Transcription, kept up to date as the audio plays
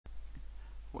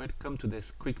Welcome to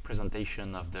this quick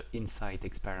presentation of the Hindsight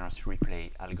Experience Replay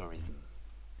algorithm.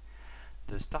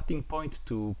 The starting point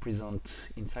to present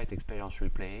Hindsight Experience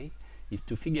Replay is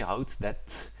to figure out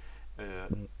that a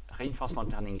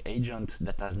reinforcement learning agent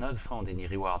that has not found any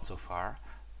reward so far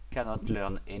cannot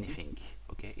learn anything.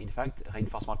 Okay? In fact,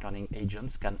 reinforcement learning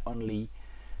agents can only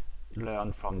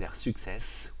learn from their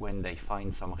success when they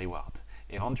find some reward.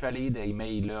 Eventually, they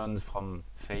may learn from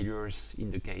failures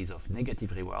in the case of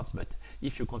negative rewards, but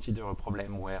if you consider a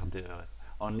problem where the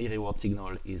only reward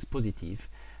signal is positive,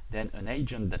 then an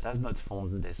agent that has not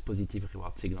found this positive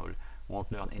reward signal won't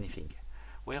learn anything.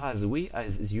 Whereas we,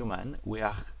 as humans, we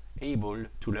are able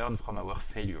to learn from our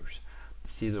failures.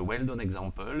 This is a well-known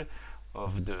example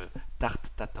of the tarte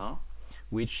tatin,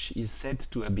 which is said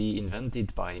to be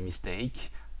invented by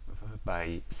mistake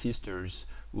by sisters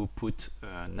who put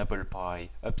an apple pie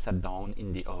upside down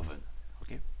in the oven.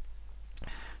 Okay?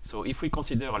 So if we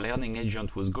consider a learning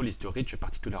agent whose goal is to reach a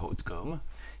particular outcome,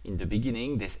 in the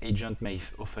beginning this agent may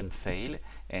often fail,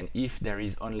 and if there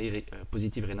is only a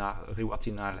positive reward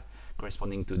signal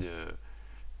corresponding to the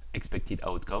expected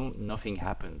outcome, nothing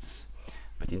happens.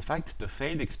 But in fact, the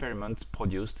failed experiment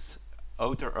produced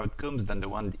other outcomes than the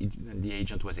one the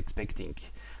agent was expecting.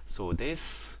 So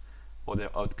this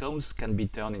other outcomes can be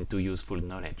turned into useful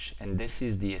knowledge, and this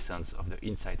is the essence of the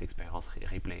Hindsight Experience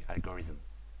Replay algorithm.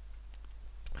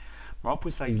 More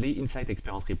precisely, Hindsight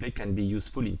Experience Replay can be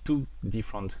useful in two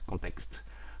different contexts.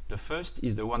 The first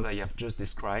is the one I have just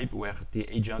described, where the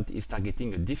agent is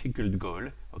targeting a difficult goal,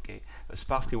 okay, a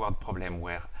sparse reward problem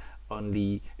where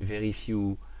only very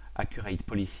few accurate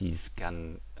policies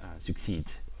can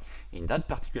succeed. In that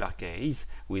particular case,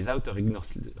 without a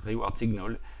reward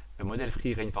signal, a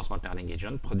model-free reinforcement learning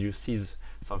agent produces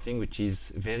something which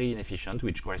is very inefficient,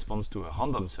 which corresponds to a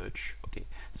random search. Okay,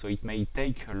 so it may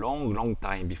take a long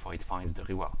time before it finds the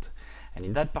reward. And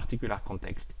in that particular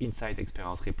context, Hindsight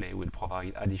Experience Replay will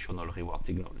provide additional reward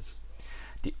signals.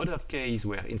 The other case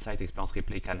where Hindsight Experience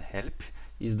Replay can help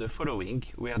is the following,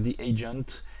 where the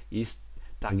agent is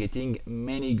targeting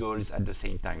many goals at the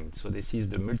same time. So this is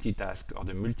the multitask or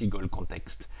the multi-goal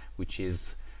context, which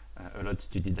is a lot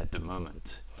studied at the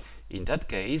moment. In that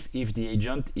case, if the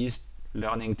agent is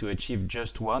learning to achieve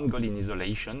just one goal in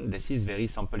isolation, this is very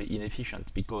simply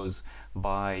inefficient, because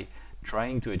by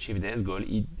trying to achieve this goal,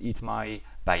 it might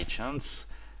by chance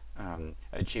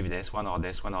achieve this one or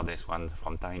this one or this one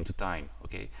from time to time.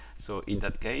 Okay, so in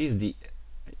that case, the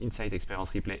Hindsight Experience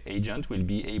Replay agent will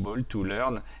be able to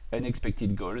learn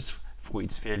unexpected goals through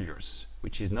its failures,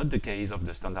 which is not the case of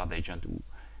the standard agent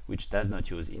which does not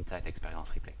use Hindsight Experience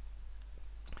Replay.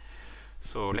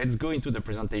 So let's go into the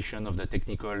presentation of the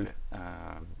technical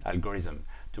algorithm.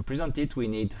 To present it, we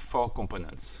need 4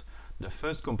 components. The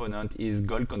first component is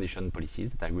goal condition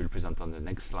policies that I will present on the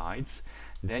next slides.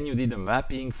 Then you need a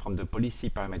mapping from the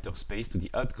policy parameter space to the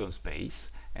outcome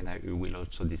space, and I will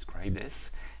also describe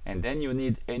this. And then you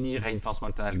need any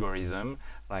reinforcement algorithm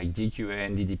like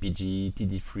DQN, DDPG,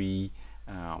 TD3,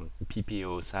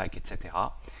 PPO, SAC,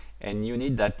 etc. And you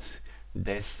need that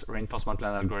this reinforcement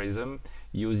learning algorithm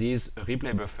uses a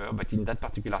replay buffer, but in that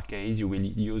particular case you will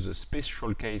use a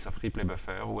special case of replay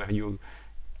buffer where you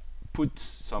put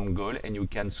some goal and you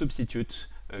can substitute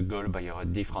a goal by a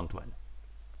different one.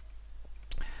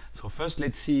 So first,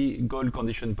 let's see goal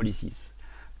condition policies.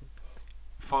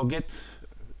 Forget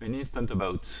an instant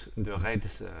about the red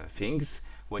things.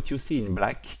 What you see in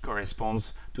black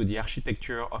corresponds to the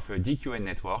architecture of a DQN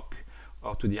network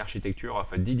or to the architecture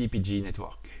of a DDPG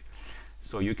network.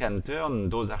 So you can turn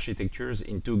those architectures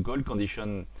into goal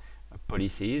condition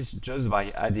policies just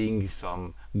by adding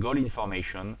some goal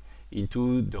information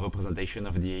into the representation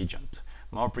of the agent.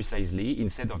 More precisely,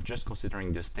 instead of just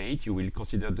considering the state, you will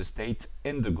consider the state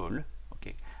and the goal,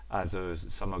 okay, as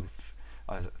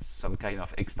some kind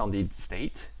of extended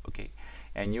state, okay.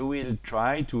 And you will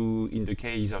try to, in the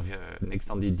case of an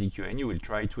extended DQN, you will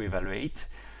try to evaluate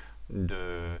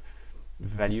the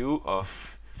value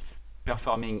of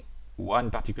performing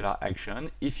one particular action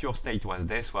if your state was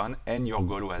this one and your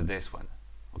goal was this one.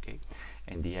 Okay,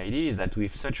 and the idea is that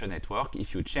with such a network,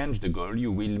 if you change the goal,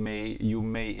 you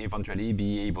may eventually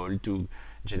be able to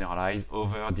generalize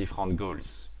over different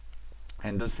goals.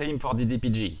 And the same for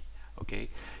DDPG. Okay,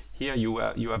 here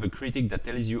you have a critic that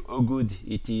tells you how good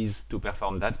it is to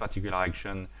perform that particular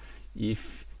action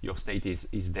if your state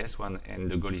is this one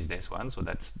and the goal is this one. So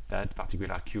that's that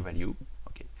particular Q value.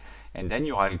 Okay, and then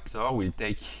your actor will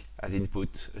take as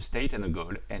input a state and a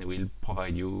goal and will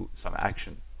provide you some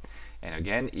action. And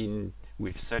again,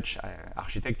 with such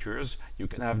architectures, you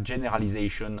can have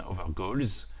generalization over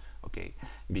goals, okay,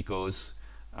 because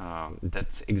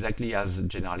that's exactly as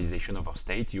generalization over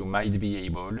state. You might be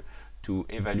able to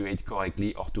evaluate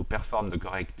correctly or to perform the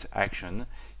correct action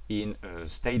in a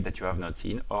state that you have not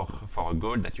seen or for a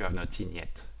goal that you have not seen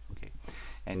yet. Okay,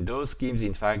 and those schemes,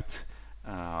 in fact,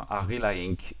 are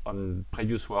relying on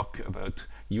previous work about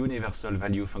universal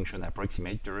value function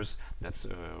approximators. That's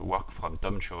work from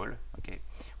Tom Scholl, okay,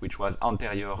 which was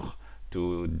anterior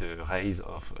to the rise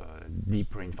of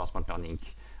deep reinforcement learning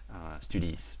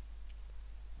studies.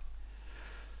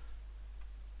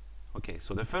 Okay,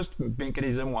 so the first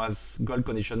mechanism was goal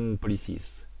condition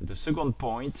policies. The second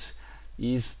point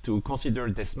is to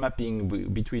consider this mapping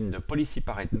between the policy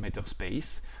parameter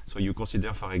space. So you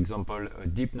consider, for example, a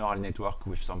deep neural network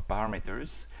with some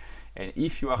parameters. And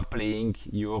if you are playing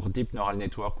your deep neural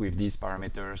network with these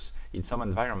parameters in some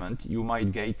environment, you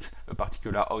might get a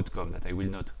particular outcome that I will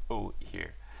not O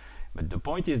here. But the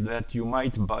point is that you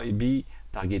might be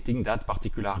targeting that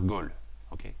particular goal.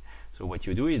 Okay, so what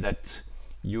you do is that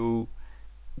you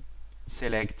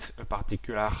select a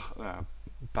particular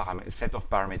set of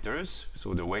parameters,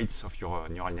 so the weights of your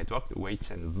neural network, the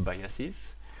weights and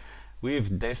biases.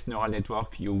 With this neural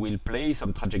network, you will play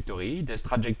some trajectory. This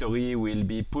trajectory will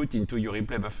be put into your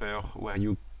replay buffer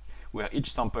where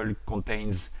each sample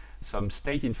contains some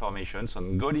state information,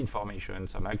 some goal information,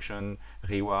 some action,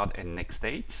 reward, and next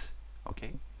state.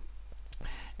 Okay.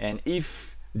 And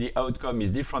if the outcome is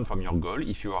different from your goal,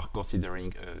 if you are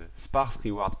considering a sparse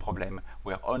reward problem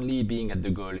where only being at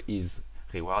the goal is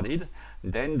rewarded,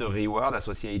 then the reward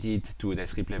associated to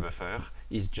this replay buffer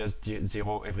is just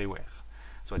 0 everywhere.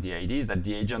 So the idea is that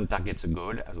the agent targets a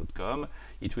goal as outcome,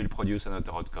 it will produce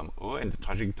another outcome O, and the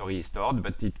trajectory is stored,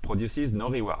 but it produces no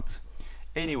reward.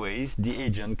 Anyways, the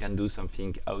agent can do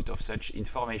something out of such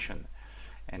information,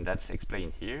 and that's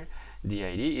explained here. The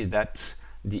idea is that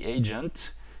the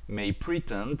agent may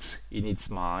pretend in its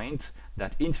mind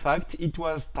that in fact it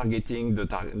was targeting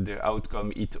the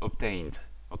outcome it obtained.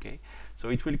 Okay, so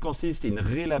it will consist in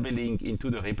relabeling into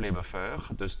the replay buffer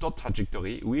the stored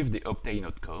trajectory with the obtained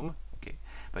outcome. Okay,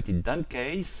 but in that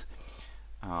case,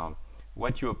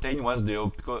 what you obtained was the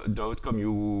outcome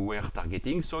you were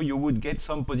targeting, so you would get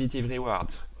some positive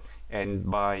reward. And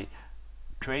by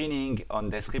training on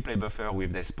this replay buffer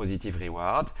with this positive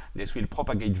reward, this will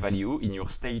propagate value in your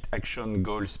state action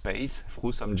goal space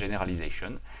through some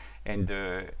generalization, and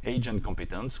the agent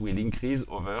competence will increase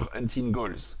over unseen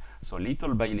goals. So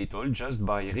little by little, just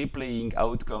by replaying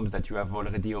outcomes that you have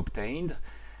already obtained,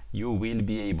 you will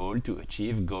be able to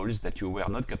achieve goals that you were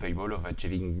not capable of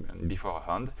achieving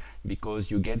beforehand, because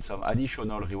you get some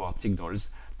additional reward signals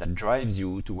that drives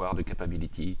you toward the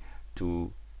capability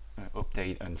to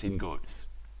obtain unseen goals.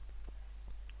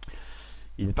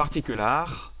 In particular,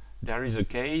 there is a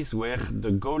case where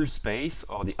the goal space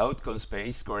or the outcome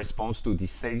space corresponds to the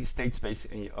state space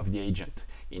of the agent.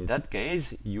 In that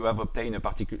case, you have obtained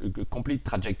a complete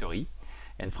trajectory,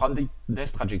 and from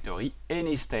this trajectory,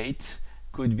 any state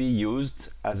could be used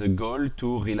as a goal to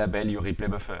relabel your replay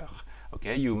buffer.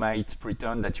 Okay, you might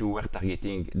pretend that you were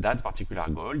targeting that particular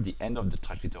goal, the end of the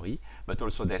trajectory, but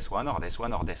also this one or this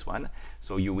one or this one.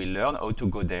 So you will learn how to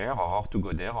go there, or how to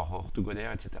go there, or how to go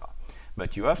there, etc.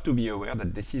 But you have to be aware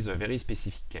that this is a very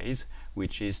specific case,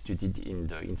 which is studied in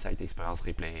the Hindsight Experience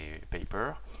Replay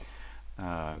paper,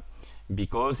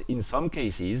 because in some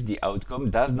cases the outcome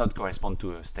does not correspond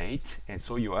to a state, and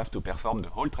so you have to perform the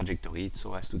whole trajectory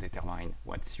so as to determine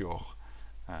what's your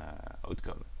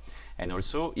outcome. And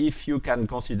also, if you can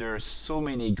consider so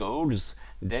many goals,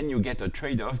 then you get a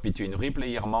trade-off between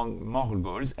replaying more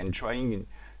goals and trying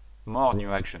more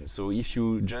new actions. So if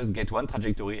you just get one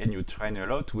trajectory and you train a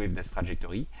lot with this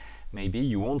trajectory, maybe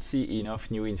you won't see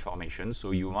enough new information,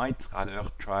 so you might rather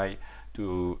try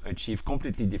to achieve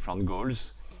completely different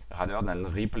goals rather than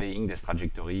replaying this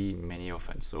trajectory many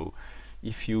often. So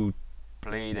if you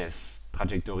play this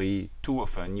trajectory too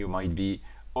often, you might be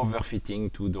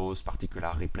overfitting to those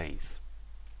particular replays.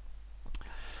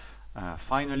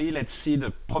 Finally, let's see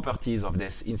the properties of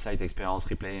this Hindsight Experience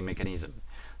Replay mechanism.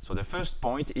 So the first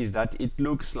point is that it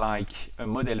looks like a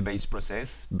model-based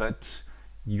process, but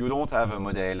you don't have a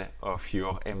model of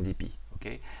your MDP.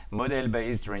 Okay?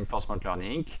 Model-based reinforcement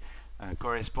learning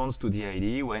corresponds to the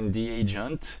idea when the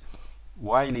agent,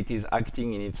 while it is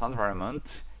acting in its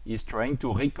environment, is trying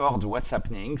to record what's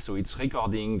happening. So it's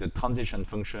recording the transition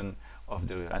function of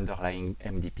the underlying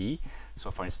MDP.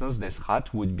 So for instance, this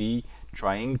rat would be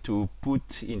trying to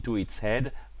put into its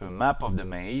head a map of the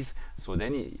maze. So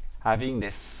then having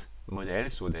this model,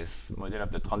 so this model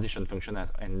of the transition function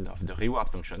and of the reward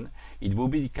function, it will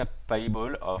be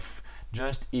capable of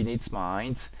just in its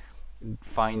mind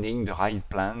finding the right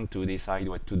plan to decide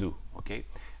what to do. Okay,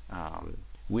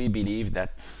 we believe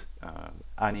that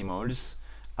animals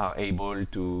are able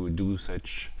to do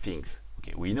such things.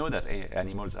 Okay, we know that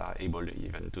animals are able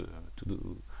even to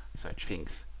do such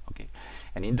things. Okay,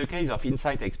 and in the case of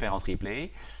Hindsight Experience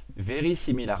Replay, very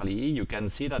similarly, you can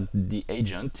see that the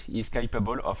agent is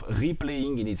capable of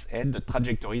replaying in its head the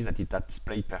trajectories that it has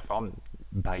performed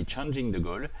by changing the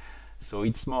goal. So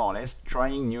it's more or less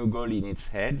trying new goal in its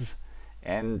head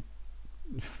and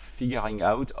figuring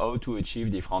out how to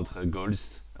achieve different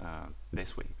goals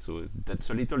this way. So that's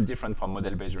a little different from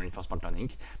model-based reinforcement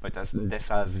learning, but this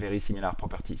has very similar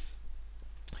properties.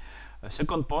 A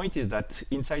second point is that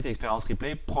Hindsight Experience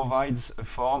Replay provides a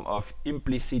form of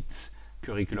implicit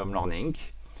curriculum learning,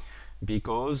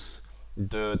 because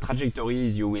the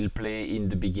trajectories you will play in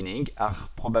the beginning are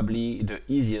probably the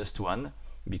easiest one,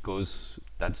 because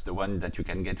that's the one that you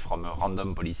can get from a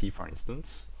random policy, for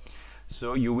instance.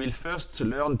 So you will first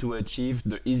learn to achieve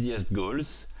the easiest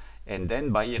goals, and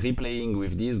then by replaying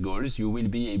with these goals, you will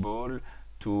be able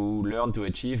to learn to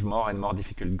achieve more and more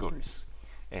difficult goals.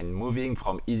 And moving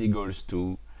from easy goals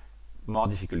to more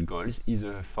difficult goals is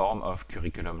a form of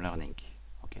curriculum learning.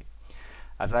 Okay.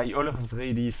 As I have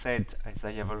already said,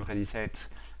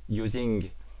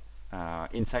 using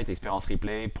Hindsight Experience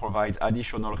Replay provides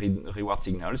additional reward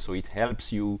signals, so it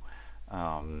helps you.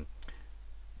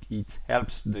 It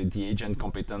helps the agent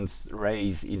competence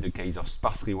raise in the case of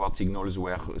sparse reward signals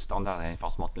where a standard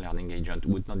reinforcement learning agent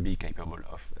would not be capable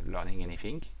of learning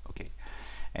anything. Okay.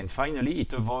 And finally,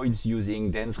 it avoids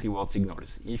using dense reward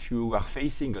signals. If you are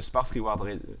facing a sparse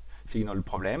reward signal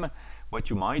problem, what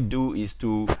you might do is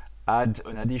to add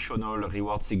an additional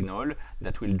reward signal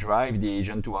that will drive the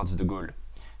agent towards the goal.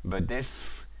 But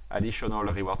this additional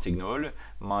reward signal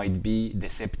might be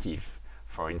deceptive.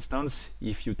 For instance,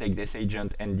 if you take this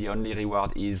agent and the only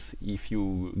reward is if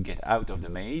you get out of the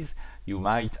maze, you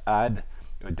might add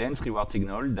a dense reward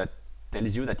signal that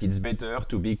tells you that it's better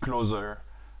to be closer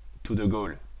to the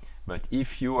goal. But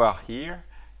if you are here,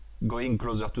 going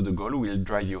closer to the goal will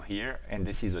drive you here, and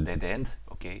this is a dead end.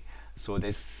 Okay, so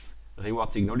this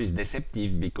reward signal is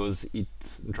deceptive because it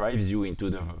drives you into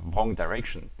the wrong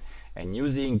direction. And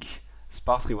using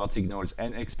sparse reward signals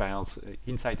and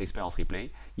Hindsight Experience Replay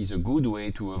is a good way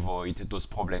to avoid those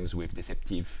problems with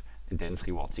deceptive dense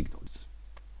reward signals.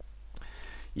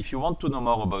 If you want to know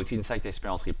more about Hindsight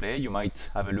Experience Replay, you might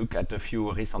have a look at a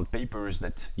few recent papers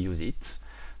that use it.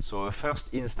 So a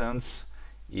first instance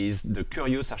is the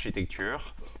Curious architecture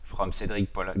from Cédric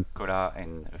Collat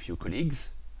and a few colleagues.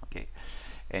 Okay.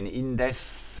 And in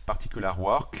this particular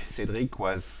work, Cédric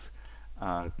was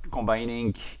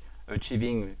combining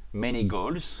achieving many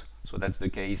goals. So that's the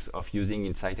case of using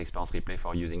Hindsight Experience Replay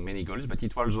for using many goals, but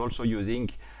it was also using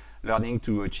learning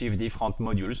to achieve different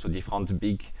modules, so different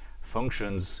big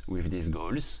functions with these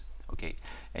goals. Okay,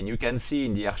 and you can see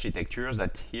in the architectures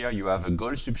that here you have a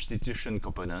goal substitution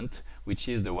component, which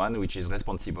is the one which is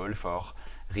responsible for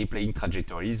replaying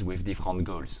trajectories with different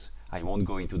goals. I won't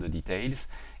go into the details,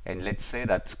 and let's say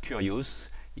that Curious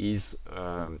is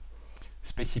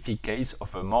specific case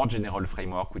of a more general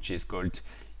framework which is called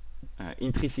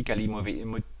intrinsically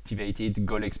motivated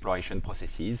goal exploration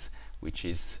processes, which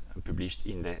is published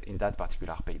in that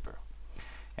particular paper.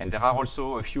 And there are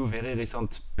also a few very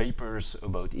recent papers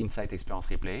about Hindsight Experience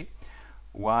Replay.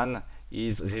 One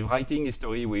is rewriting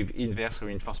history with inverse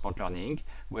reinforcement learning,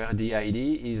 where the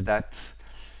idea is that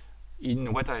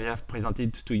in what I have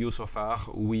presented to you so far,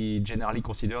 we generally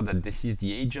consider that this is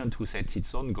the agent who sets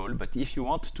its own goal, but if you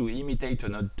want to imitate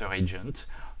another agent,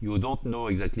 you don't know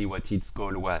exactly what its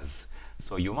goal was.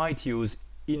 So you might use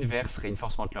inverse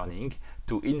reinforcement learning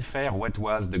to infer what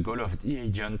was the goal of the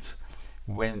agent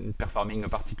when performing a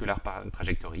particular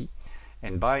trajectory.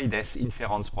 And by this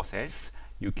inference process,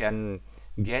 you can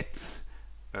get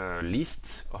a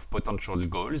list of potential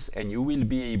goals, and you will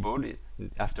be able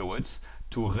afterwards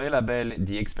to relabel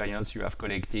the experience you have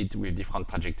collected with different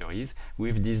trajectories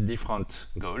with these different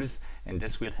goals, and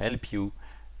this will help you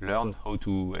learn how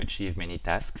to achieve many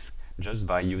tasks just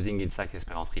by using Hindsight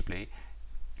Experience Replay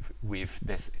with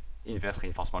this inverse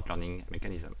reinforcement learning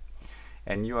mechanism.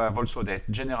 And you have also the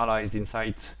generalized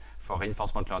insight for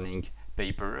reinforcement learning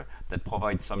paper that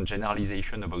provides some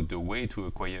generalization about the way to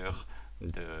acquire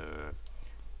the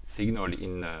signal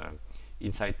in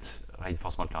Hindsight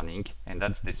reinforcement learning, and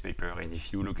that's this paper, and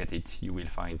if you look at it, you will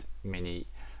find many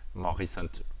more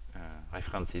recent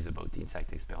references about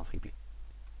Hindsight Experience Replay.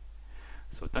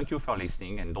 So thank you for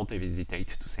listening, and don't hesitate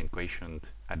to send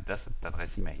questions at this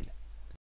address email.